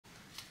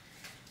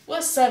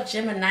What's up,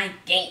 Gemini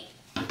gang?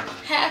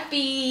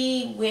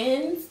 Happy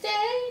Wednesday.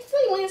 It's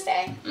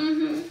Wednesday.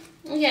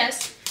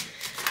 Yes.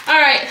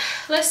 All right.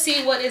 Let's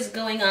see what is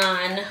going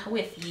on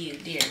with you,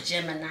 dear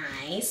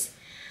Geminis.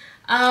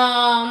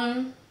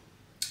 All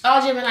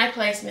Gemini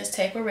placements,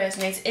 take what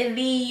resonates and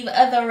leave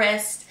the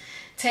rest.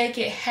 Take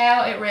it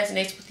how it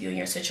resonates with you and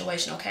your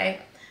situation,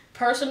 okay?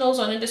 Personals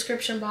on the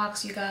description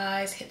box, you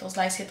guys. Hit those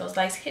likes, hit those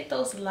likes, hit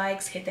those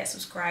likes, hit that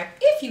subscribe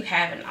if you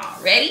haven't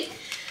already.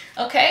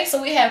 Okay, so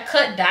we have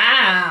cut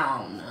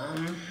down.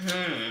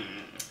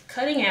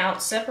 Cutting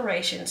out,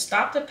 separation,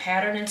 stop the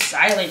pattern and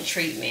silent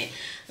treatment.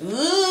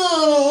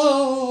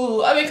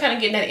 Ooh, I've been kind of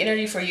getting that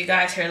energy for you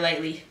guys here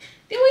lately.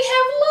 Then we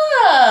have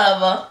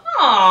love.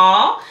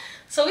 Aww.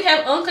 So we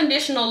have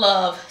unconditional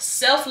love,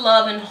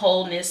 self-love and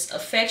wholeness,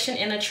 affection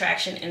and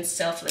attraction, and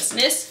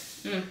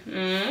selflessness.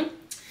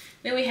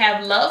 Then we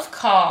have love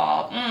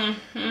call,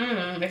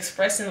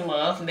 expressing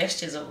love,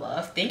 messages of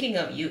love, thinking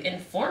of you,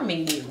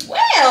 informing you.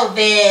 Well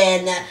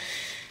then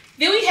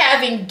we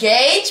have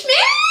engagement.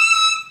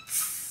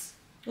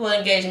 Well,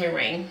 engagement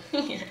ring.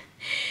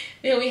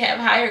 Then we have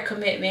higher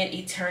commitment,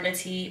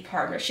 eternity,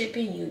 partnership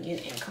and union,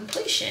 and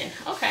completion.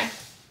 Okay,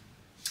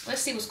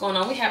 let's see what's going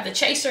on. We have the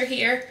chaser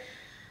here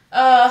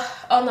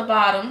on the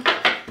bottom.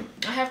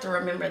 I have to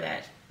remember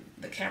that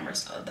the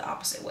camera's the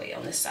opposite way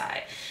on this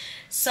side.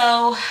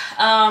 So,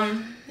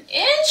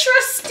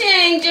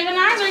 interesting,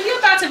 Geminis. Are you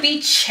about to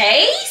be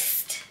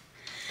chased?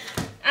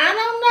 I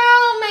don't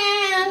know,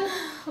 man.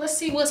 Let's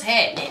see what's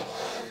happening.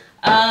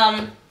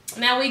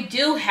 Now we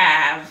do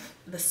have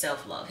the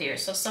self-love here.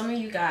 So some of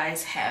you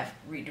guys have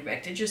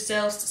redirected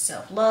yourselves to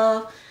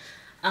self-love.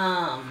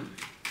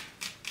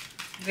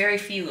 Very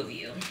few of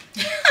you.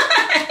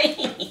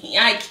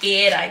 I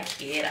kid.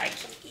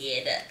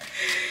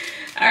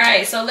 All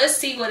right, so let's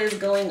see what is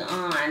going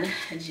on,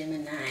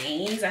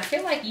 Geminis. I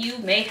feel like you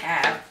may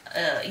have,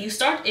 you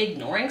start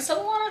ignoring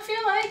someone, I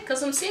feel like,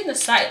 because I'm seeing the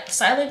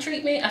silent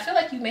treatment. I feel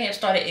like you may have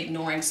started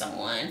ignoring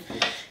someone.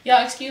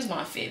 Y'all excuse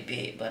my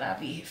Fitbit, but I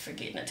be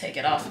forgetting to take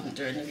it off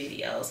during the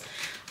videos.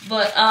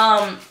 But,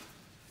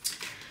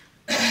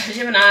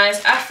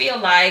 Geminis, I feel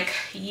like,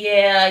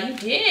 yeah, you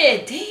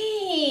did.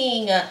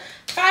 Dang.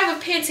 5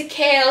 of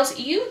Pentacles,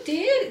 you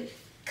did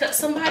cut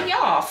somebody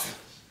off.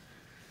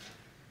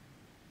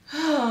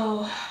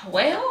 Oh,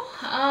 well,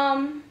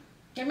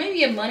 there may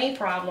be a money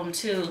problem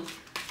too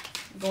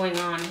going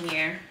on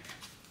here,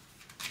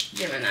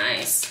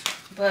 Geminis.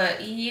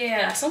 But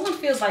yeah, someone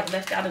feels like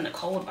left out in the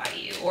cold by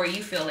you, or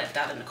you feel left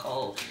out in the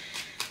cold.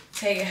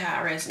 Take it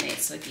how it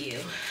resonates with you.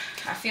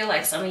 I feel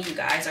like some of you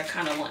guys are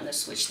kind of wanting to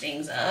switch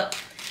things up.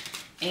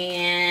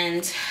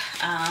 And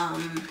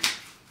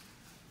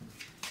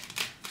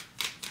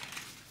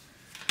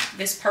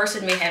this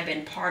person may have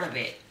been part of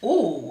it.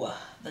 Ooh,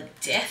 the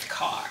death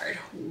card.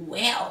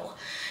 Well,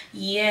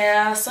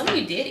 yeah, some of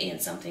you did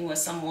end something with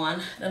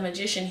someone. The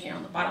magician here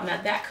on the bottom.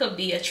 Now that could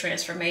be a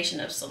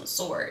transformation of some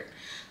sort.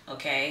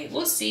 Okay,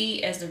 we'll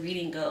see as the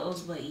reading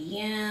goes. But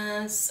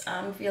yes,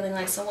 I'm feeling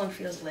like someone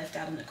feels left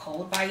out in the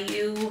cold by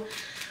you,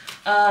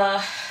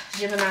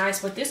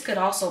 Geminis. But this could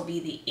also be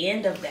the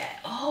end of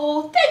that.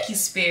 Oh, thank you,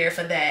 Spirit,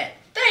 for that.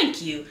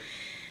 Thank you.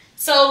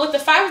 So with the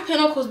 5 of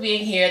Pentacles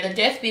being here, the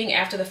death being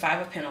after the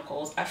 5 of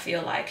Pentacles, I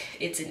feel like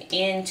it's an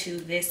end to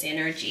this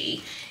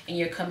energy and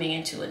you're coming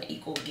into an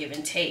equal give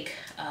and take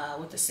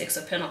with the 6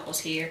 of Pentacles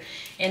here.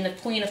 And the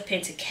Queen of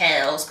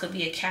Pentacles could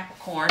be a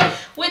Capricorn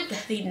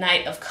with the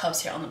Knight of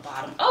Cups here on the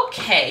bottom.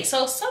 Okay,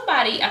 so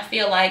somebody, I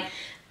feel like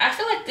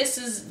this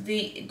is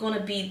going to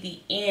be the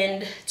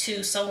end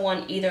to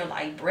someone either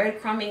like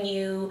breadcrumbing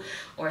you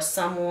or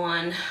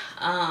someone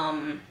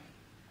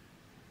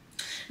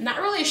not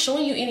really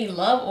showing you any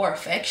love or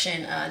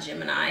affection,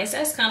 Geminis.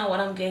 That's kind of what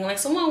I'm getting. Like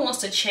someone wants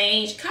to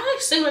change, kind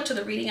of similar to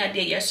the reading I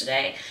did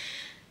yesterday.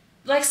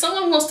 Like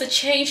someone wants to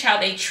change how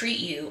they treat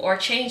you or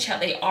change how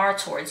they are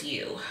towards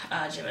you,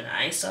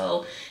 Gemini.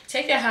 So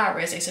take that how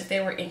it resonates. If they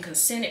were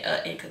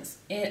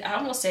I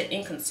almost said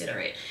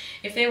inconsiderate.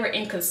 If they were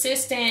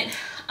inconsistent,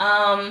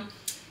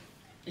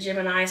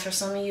 Geminis, for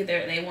some of you,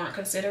 they weren't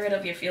considerate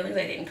of your feelings.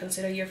 They didn't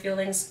consider your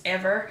feelings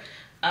ever.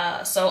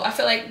 So I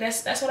feel like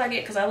that's what I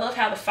get, because I love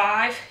how the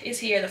 5 is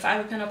here, the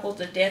 5 of Pentacles,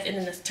 the death, and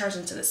then it turns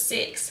into the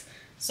 6.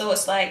 So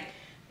it's like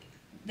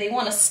they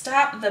want to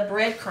stop the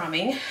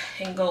breadcrumbing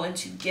and go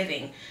into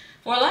giving.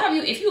 For a lot of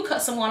you, if you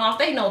cut someone off,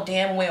 they know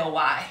damn well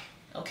why.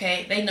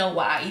 Okay, they know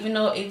why. Even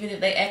if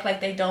they act like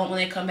they don't when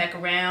they come back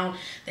around,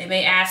 they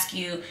may ask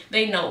you.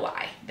 They know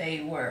why they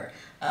were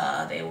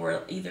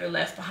either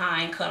left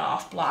behind, cut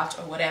off, blocked,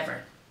 or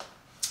whatever.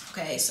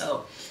 Okay,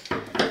 so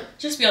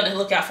just be on the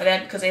lookout for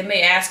that, because they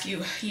may ask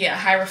you, yeah,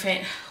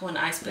 Hierophant, when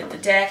I split the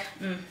deck.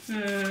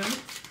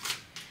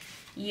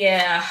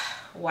 Yeah,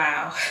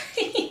 wow.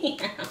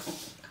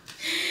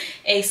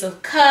 Ace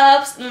of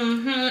Cups.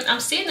 I'm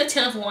seeing the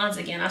Ten of Wands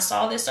again. I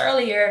saw this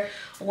earlier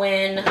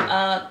when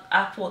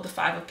I pulled the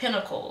Five of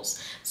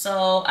Pentacles.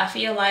 So I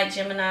feel like,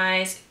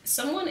 Geminis,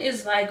 someone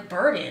is like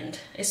burdened,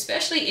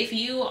 especially if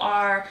you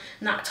are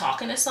not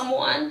talking to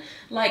someone.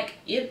 Like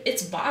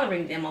it's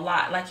bothering them a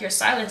lot. Like your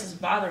silence is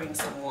bothering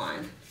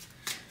someone,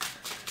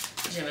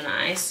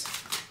 Geminis.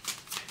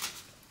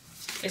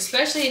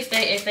 Especially if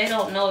they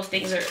don't know if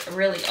things are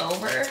really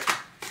over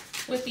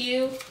with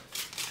you.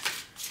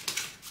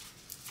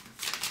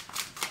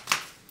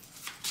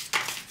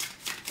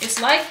 It's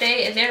like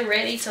they're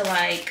ready to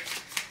like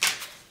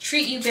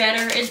treat you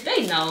better.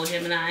 They know,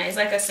 Gemini. It's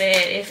like I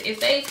said, if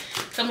they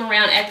come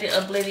around acting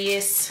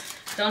oblivious,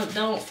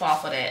 don't fall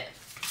for that.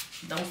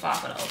 Don't fall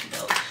for the okie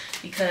doke.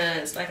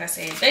 Because like I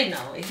said, they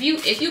know. If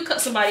you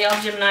cut somebody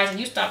off, Gemini, and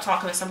you stop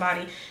talking to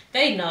somebody,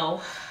 they know.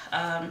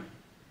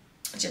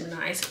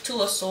 Geminis,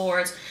 Two of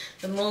Swords,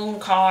 the Moon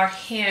card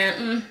here.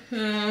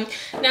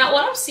 Now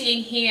what I'm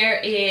seeing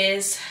here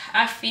is,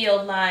 I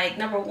feel like,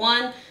 number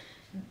one,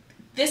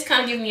 this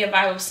kind of gives me a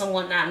vibe of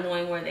someone not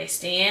knowing where they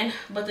stand.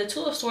 But the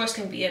Two of Swords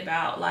can be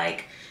about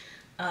like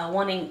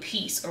wanting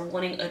peace or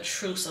wanting a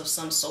truce of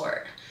some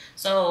sort.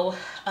 So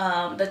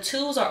the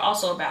twos are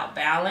also about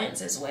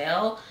balance as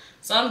well.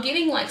 So I'm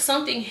getting like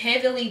something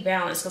heavily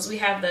balanced, because we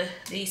have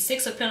the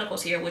Six of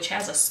Pentacles here, which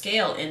has a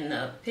scale in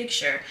the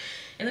picture.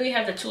 And then we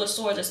have the Two of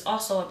Swords. It's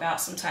also about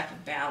some type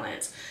of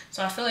balance.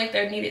 So I feel like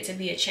there needed to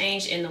be a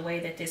change in the way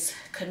that this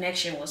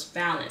connection was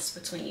balanced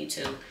between you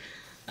two.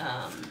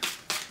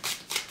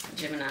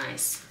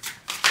 Geminis.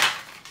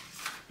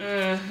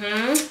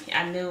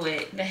 I knew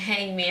it. The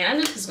Hangman. I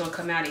knew this was going to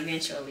come out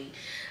eventually.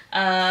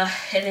 And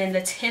then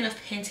the Ten of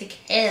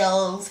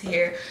Pentacles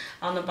here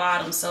on the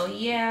bottom. So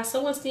yeah,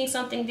 someone's seeing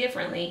something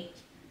differently.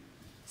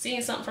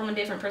 Seeing something from a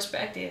different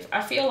perspective.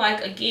 I feel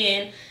like,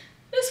 again,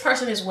 this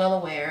person is well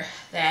aware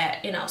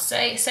that, you know,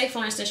 say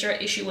for instance, your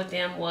issue with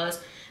them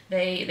was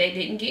they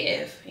didn't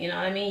give. You know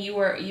what I mean? You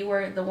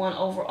were the one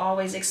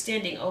always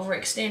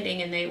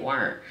overextending, and they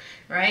weren't,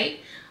 right?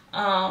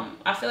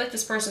 I feel like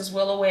this person's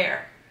well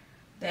aware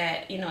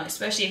that, you know,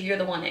 especially if you're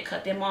the one that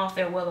cut them off,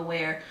 they're well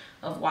aware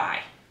of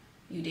why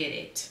you did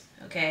it.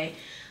 Okay.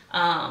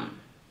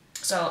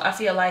 So I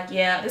feel like,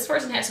 yeah, this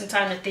person had some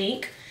time to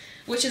think,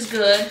 which is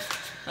good.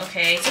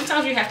 Okay.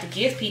 Sometimes you have to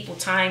give people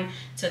time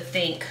to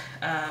think,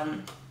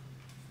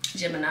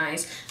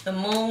 Geminis. The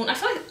Moon, I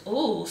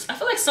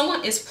feel like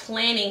someone is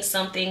planning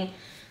something,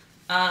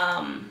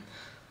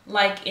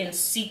 like in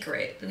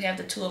secret. We have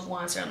the Two of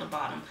Wands here on the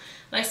bottom.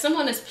 Like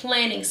someone is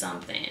planning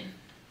something,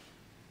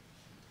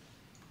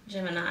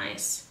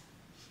 Geminis.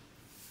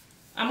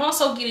 I'm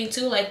also getting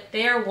too, like,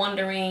 they're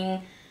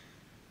wondering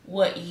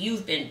what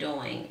you've been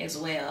doing as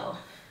well.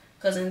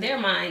 Because in their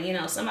mind, you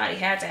know, somebody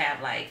had to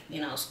have, like,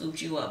 you know,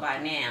 scooped you up by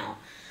now,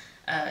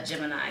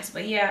 Geminis.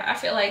 But yeah, I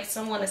feel like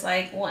someone is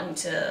like wanting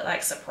to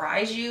like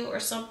surprise you or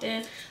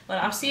something.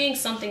 But I'm seeing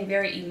something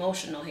very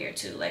emotional here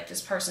too. Like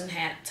this person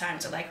had time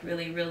to like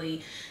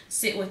really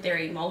sit with their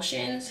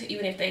emotions,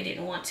 even if they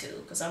didn't want to.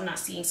 Because I'm not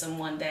seeing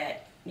someone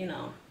that, you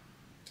know,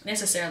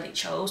 necessarily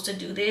chose to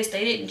do this.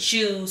 They didn't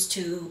choose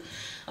to,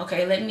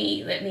 okay, let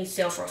me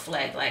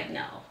self-reflect. Like,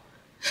 no.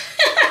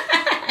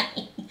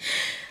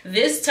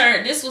 This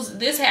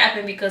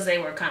happened because they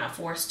were kind of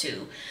forced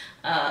to,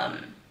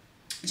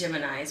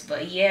 Geminis.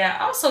 But yeah,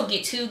 I also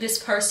get to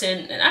this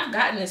person, and I've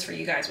gotten this for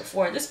you guys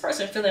before, this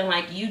person feeling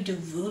like you do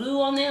voodoo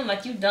on them,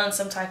 like you've done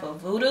some type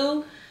of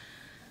voodoo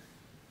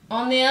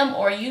on them,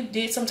 or you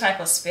did some type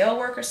of spell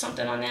work or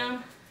something on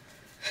them.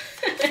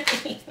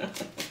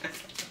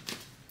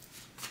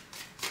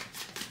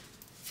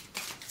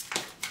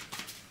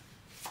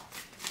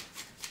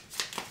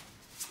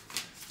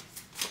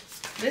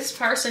 This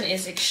person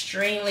is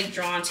extremely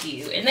drawn to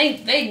you, and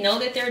they know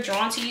that they're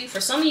drawn to you.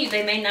 For some of you,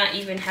 they may not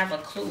even have a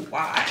clue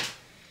why,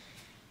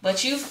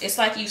 but it's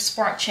like you've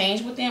sparked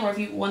change with them, or if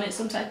you wanted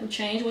some type of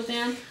change with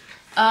them.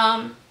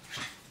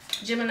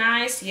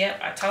 Geminis,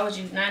 yep, I told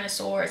you, Nine of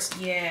Swords,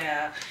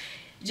 yeah.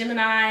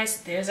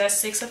 Geminis, there's that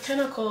Six of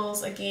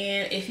Pentacles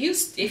again. If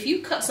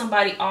you cut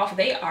somebody off,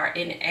 they are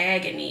in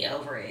agony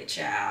over it,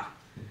 child.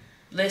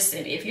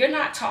 Listen, if you're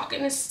not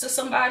talking to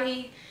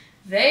somebody,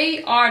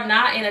 they are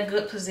not in a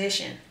good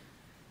position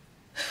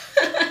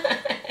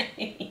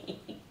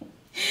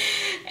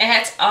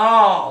at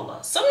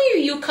all. Some of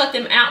you cut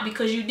them out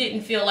because you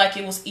didn't feel like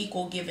it was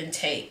equal give and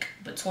take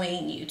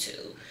between you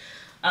two.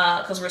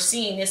 Because we're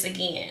seeing this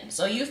again.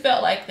 So you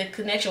felt like the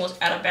connection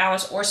was out of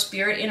balance, or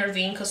spirit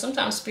intervened, because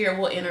sometimes spirit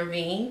will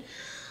intervene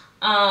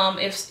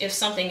if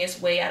something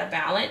is way out of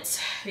balance,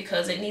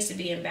 because it needs to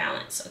be in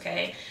balance,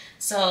 okay?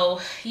 So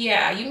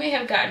yeah, you may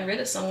have gotten rid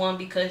of someone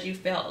because you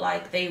felt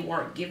like they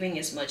weren't giving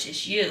as much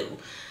as you,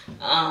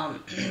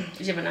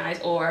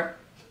 Geminis, or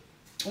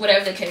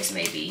whatever the case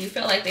may be. You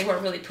felt like they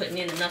weren't really putting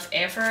in enough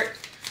effort.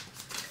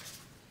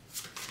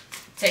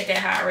 Take that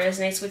how it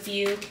resonates with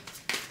you.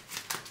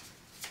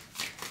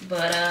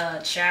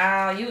 But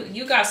child,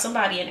 you got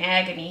somebody in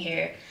agony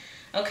here.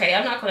 Okay,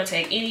 I'm not going to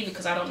take any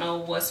because I don't know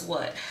what's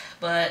what.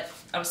 But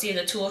I'm seeing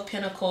the Two of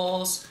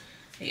Pentacles,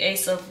 the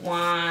Ace of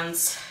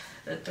Wands,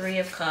 the Three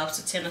of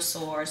Cups, the Ten of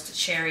Swords, the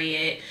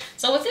Chariot.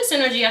 So with this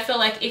energy, I feel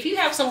like if you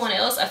have someone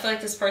else, I feel like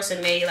this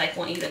person may like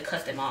want you to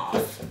cut them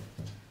off.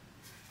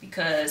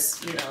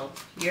 Because, you know,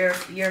 you're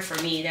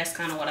for me. That's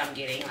kind of what I'm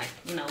getting. Like,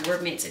 you know,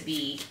 we're meant to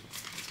be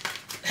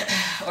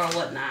or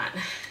whatnot,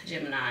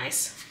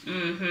 Geminis.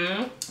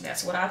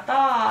 That's what I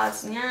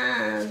thought.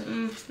 Yeah.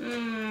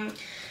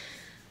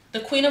 The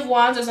Queen of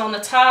Wands is on the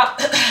top.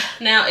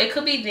 Now, it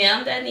could be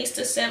them that needs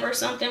to sever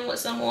something with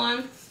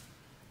someone.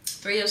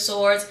 Three of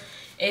Swords,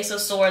 Ace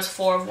of Swords,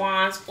 Four of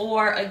Wands,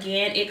 or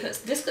again,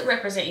 this could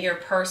represent your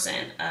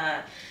person,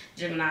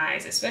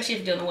 Geminis, especially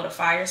if you're dealing with a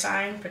fire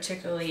sign,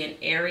 particularly in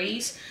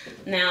Aries.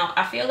 Now,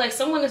 I feel like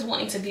someone is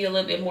wanting to be a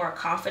little bit more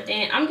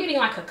confident. I'm getting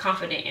like a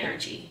confident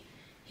energy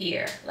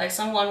here, like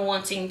someone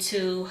wanting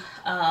to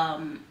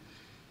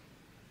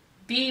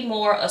be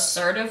more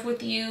assertive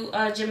with you,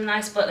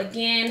 Geminis. But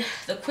again,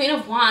 the Queen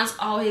of Wands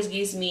always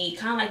gives me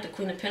kind of like the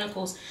Queen of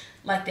Pentacles,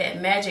 like that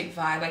magic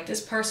vibe, like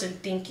this person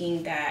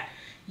thinking that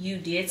you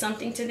did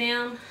something to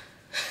them.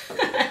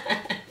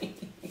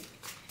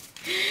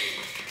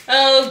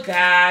 Oh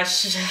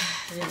gosh,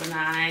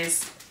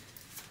 Geminis.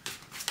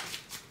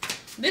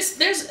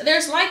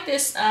 There's like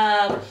this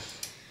I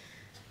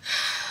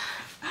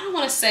don't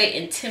want to say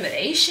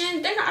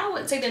intimidation. I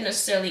wouldn't say they're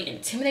necessarily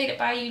intimidated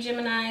by you,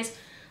 Geminis,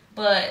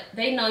 but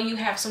they know you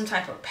have some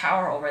type of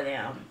power over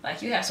them.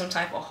 Like you have some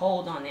type of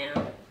hold on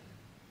them.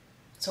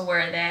 So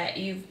where that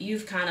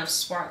you've kind of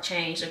sparked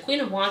change. The Queen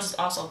of Wands is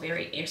also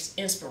very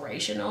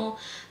inspirational.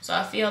 So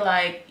I feel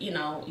like, you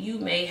know, you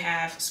may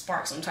have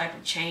sparked some type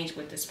of change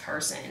with this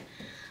person.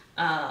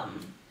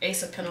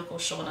 Ace of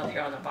Pentacles showing up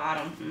here on the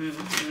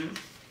bottom.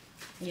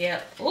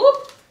 Yep.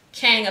 Oop.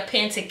 King of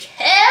Pentacles.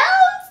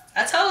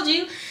 I told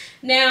you.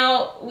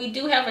 Now, we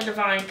do have a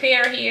divine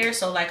pair here.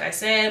 So like I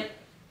said,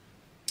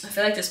 I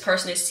feel like this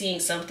person is seeing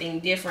something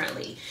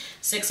differently.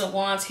 Six of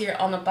Wands here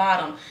on the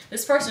bottom.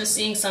 This person is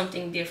seeing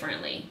something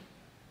differently.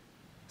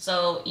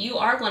 So you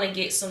are going to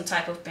get some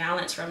type of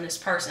balance from this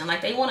person.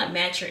 Like they want to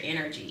match your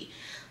energy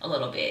a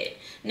little bit.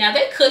 Now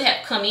they could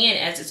have come in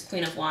as this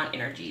Queen of Wands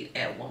energy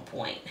at one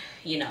point,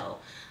 you know,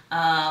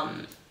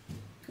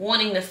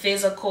 wanting the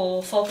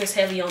physical, focus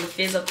heavy on the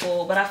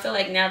physical, but I feel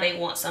like now they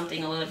want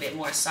something a little bit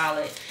more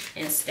solid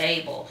and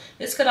stable.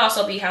 This could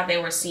also be how they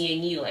were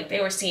seeing you. Like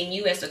they were seeing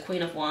you as the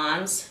Queen of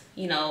Wands,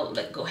 you know,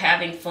 like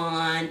having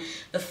fun,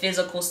 the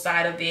physical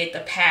side of it,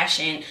 the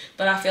passion.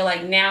 But I feel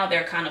like now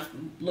they're kind of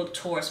look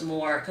towards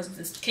more, because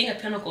this King of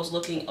Pentacles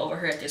looking over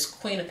here at this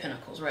Queen of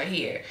Pentacles right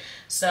here.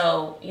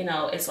 So, you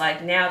know, it's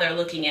like now they're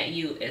looking at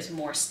you as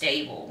more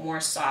stable, more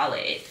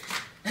solid.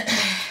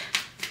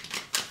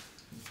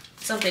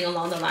 Something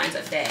along the lines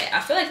of that.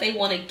 I feel like they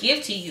want to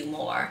give to you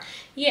more.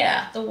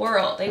 Yeah, the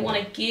world. They want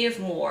to give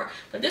more.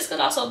 But this could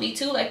also be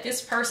too like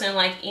this person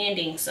like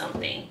ending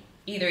something.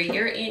 Either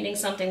you're ending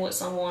something with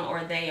someone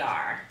or they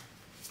are.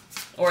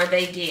 Or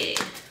they did.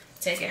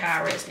 Take it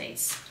how it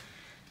resonates.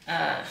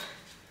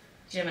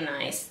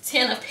 Geminis.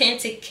 Ten of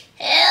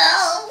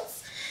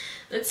Pentacles.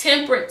 The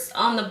Temperance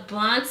on the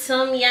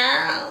bottom,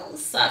 y'all.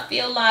 So I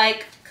feel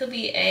like could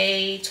be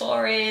a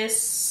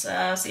Taurus.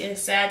 See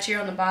Sag here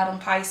on the bottom,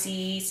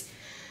 Pisces.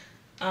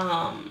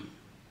 A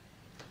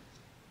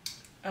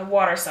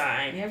water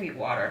sign, heavy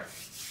water,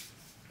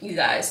 you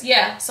guys.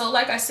 Yeah, so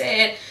like I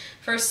said,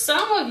 for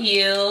some of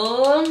you,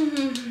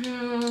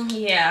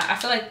 yeah, I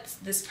feel like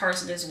this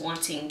person is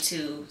wanting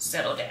to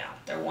settle down.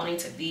 They're wanting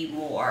to be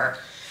more,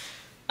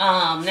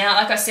 now,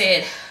 like I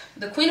said,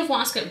 the Queen of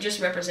Wands could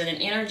just represent an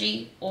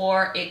energy,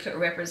 or it could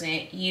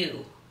represent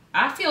you.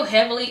 I feel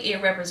heavily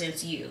it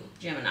represents you,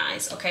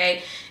 Geminis,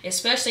 okay?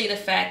 Especially the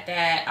fact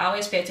that I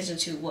always pay attention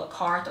to what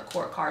card the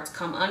court cards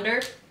come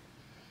under,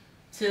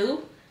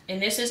 too.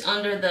 And this is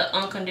under the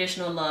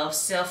unconditional love,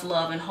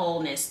 self-love, and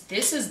wholeness.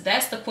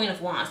 That's the Queen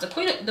of Wands. The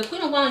Queen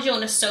of Wands you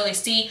don't necessarily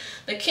see.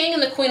 The King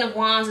and the Queen of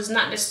Wands is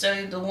not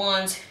necessarily the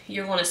ones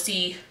you're going to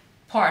see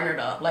partnered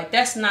up. Like,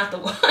 that's not the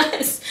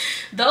ones.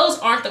 Those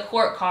aren't the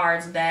court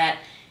cards that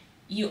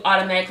you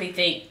automatically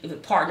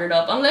think partnered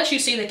up, unless you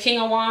see the King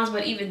of Wands.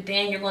 But even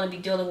then, you're going to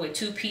be dealing with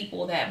two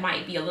people that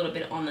might be a little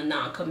bit on the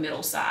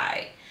non-committal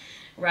side,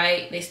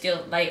 right? They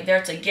still, like,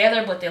 they're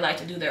together, but they like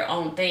to do their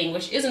own thing,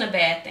 which isn't a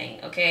bad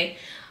thing, okay?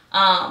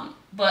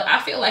 But I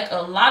feel like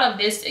a lot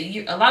of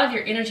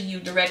your energy you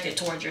directed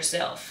towards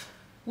yourself,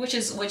 which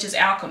is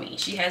alchemy.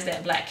 She has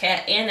that black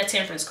cat and the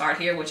Temperance card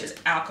here, which is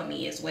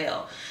alchemy as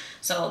well.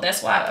 So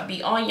that's why I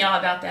be on y'all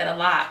about that a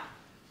lot,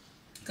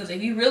 because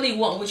if you really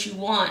want what you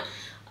want,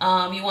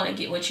 you want to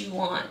get what you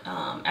want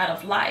out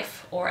of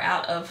life, or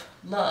out of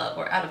love,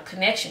 or out of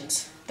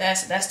connections.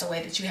 That's the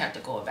way that you have to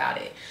go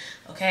about it,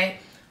 okay?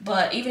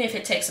 But even if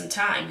it takes some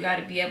time, you got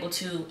to be able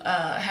to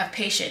have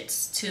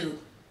patience too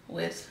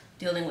with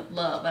dealing with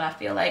love. But I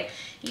feel like,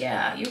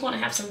 yeah, you're going to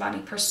have somebody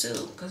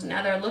pursue, because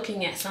now they're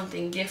looking at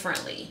something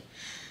differently.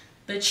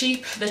 The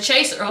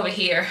chaser over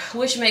here,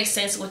 which makes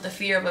sense with the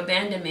fear of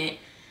abandonment.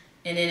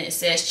 And then it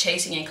says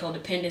chasing and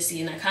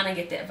codependency. And I kind of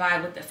get that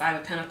vibe with the Five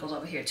of Pentacles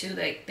over here too.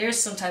 Like, there's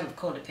some type of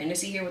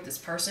codependency here with this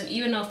person,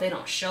 even though if they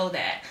don't show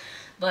that.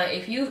 But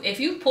if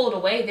you pulled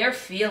away, they're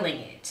feeling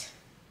it.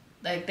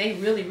 Like, they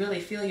really,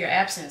 really feel your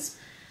absence.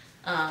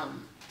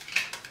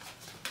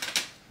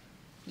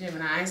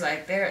 Gemini's,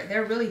 like,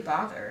 they're really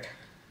bothered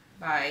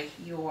by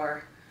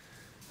your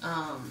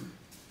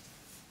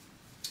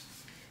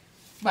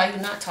by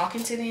you not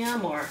talking to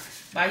them, or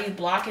by you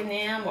blocking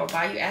them, or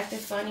by you acting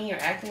funny or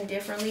acting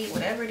differently,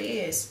 whatever it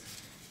is.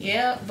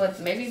 Yeah, but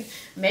maybe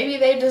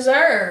they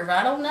deserve.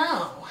 I don't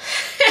know.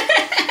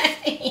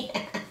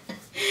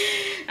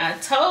 I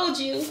told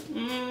you.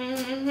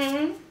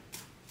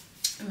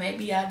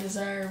 Maybe I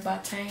deserve,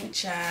 but tain't,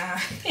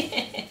 child.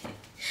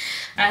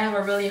 I have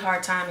a really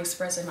hard time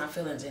expressing my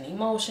feelings and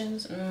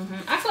emotions.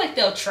 I feel like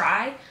they'll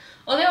try,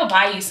 or they'll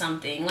buy you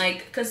something,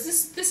 like, because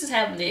this is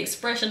having the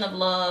expression of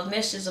love,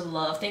 messages of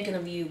love, thinking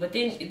of you. But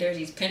then there's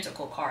these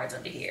pentacle cards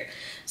under here,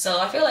 so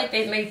I feel like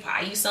they may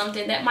buy you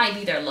something. That might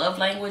be their love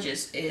language,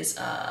 is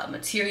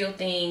material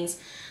things.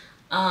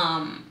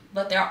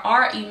 But there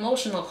are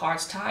emotional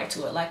cards tied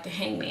to it, like the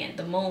Hangman,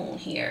 the Moon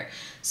here.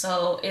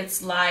 So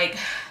it's like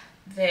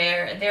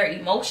their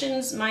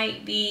emotions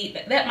might be,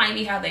 that might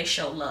be how they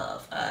show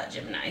love.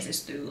 Geminis,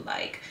 is through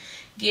like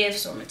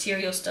gifts or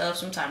material stuff,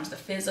 sometimes the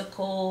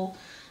physical.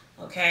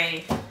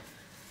 Okay,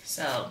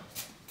 so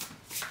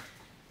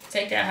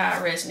take that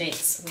how it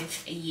resonates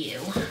with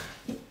you.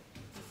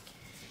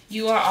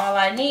 You are all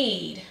I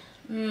need.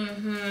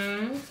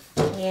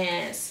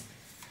 Yes.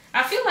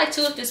 I feel like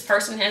too, if this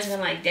person has been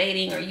like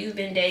dating, or you've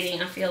been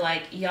dating, I feel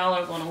like y'all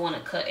are going to want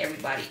to cut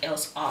everybody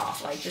else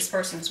off. Like, this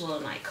person's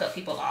willing to like cut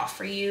people off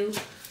for you.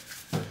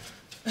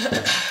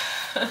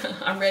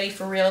 I'm ready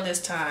for real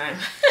this time.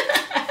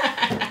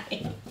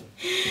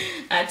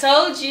 I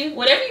told you,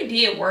 whatever you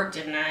did worked,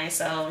 Gemini.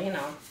 So, you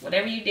know,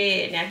 whatever you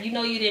did. Now, if you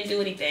know you didn't do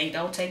anything,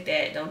 don't take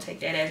that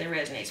as it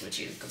resonates with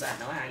you, because I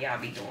know how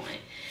y'all be doing.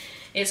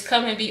 It's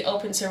come and be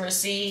open to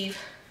receive.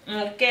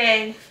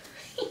 Okay.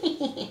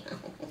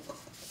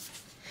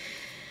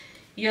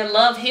 Your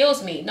love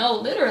heals me. No,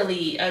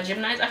 literally,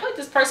 Gemini. I feel like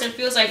this person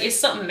feels like it's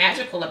something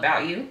magical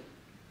about you.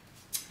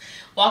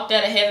 Walked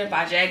out of heaven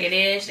by jagged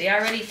edge. They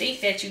already think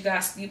that you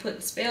put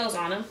the spells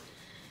on them.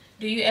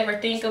 Do you ever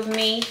think of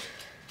me?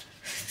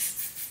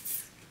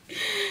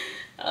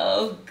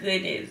 Oh,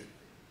 goodness.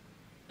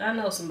 I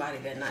know somebody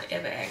that not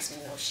ever asked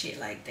me no shit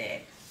like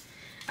that.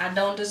 I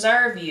don't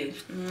deserve you.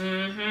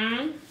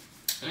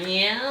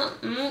 Yeah.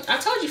 I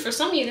told you, for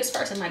some of you, this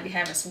person might be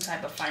having some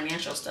type of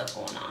financial stuff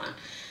going on.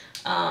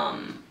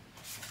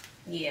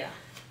 Yeah.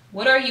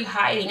 What are you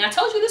hiding? I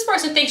told you, this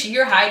person thinks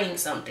you're hiding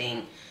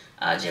something,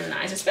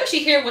 Geminis. Especially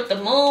here with the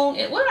Moon.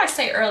 What did I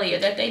say earlier?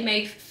 That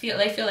they feel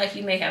like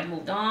you may have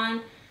moved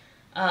on.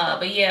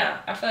 But yeah,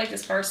 I feel like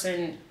this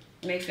person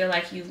may feel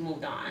like you've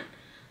moved on.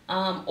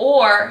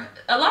 Or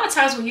a lot of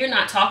times when you're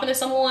not talking to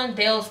someone,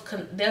 they'll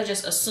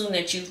just assume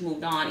that you've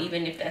moved on,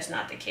 even if that's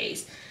not the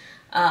case.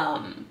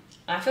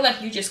 I feel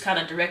like you just kind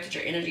of directed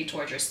your energy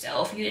towards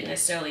yourself. You didn't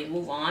necessarily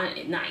move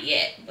on, not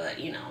yet, but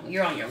you know,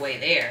 you're on your way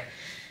there.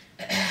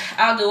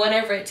 I'll do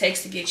whatever it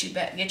takes to get you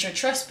back, get your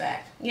trust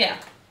back. Yeah.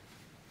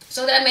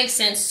 So that makes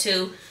sense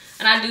too.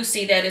 And I do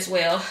see that as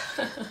well.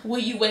 Will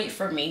you wait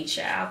for me,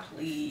 child?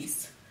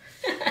 Please.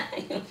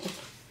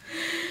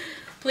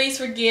 Please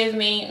forgive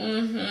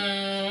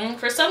me.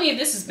 For some of you,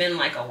 this has been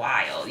like a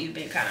while. You've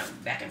been kind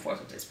of back and forth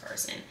with this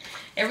person.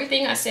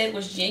 Everything I said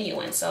was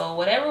genuine. So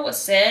whatever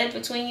was said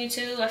between you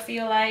two, I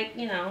feel like,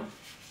 you know,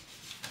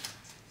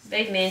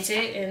 they meant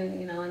it, and,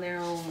 you know, in their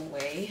own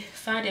way.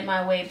 Finding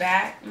my way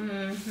back. All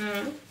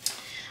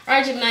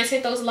right, Geminis,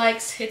 hit those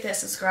likes, hit that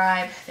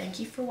subscribe. Thank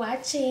you for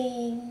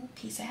watching.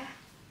 Peace out.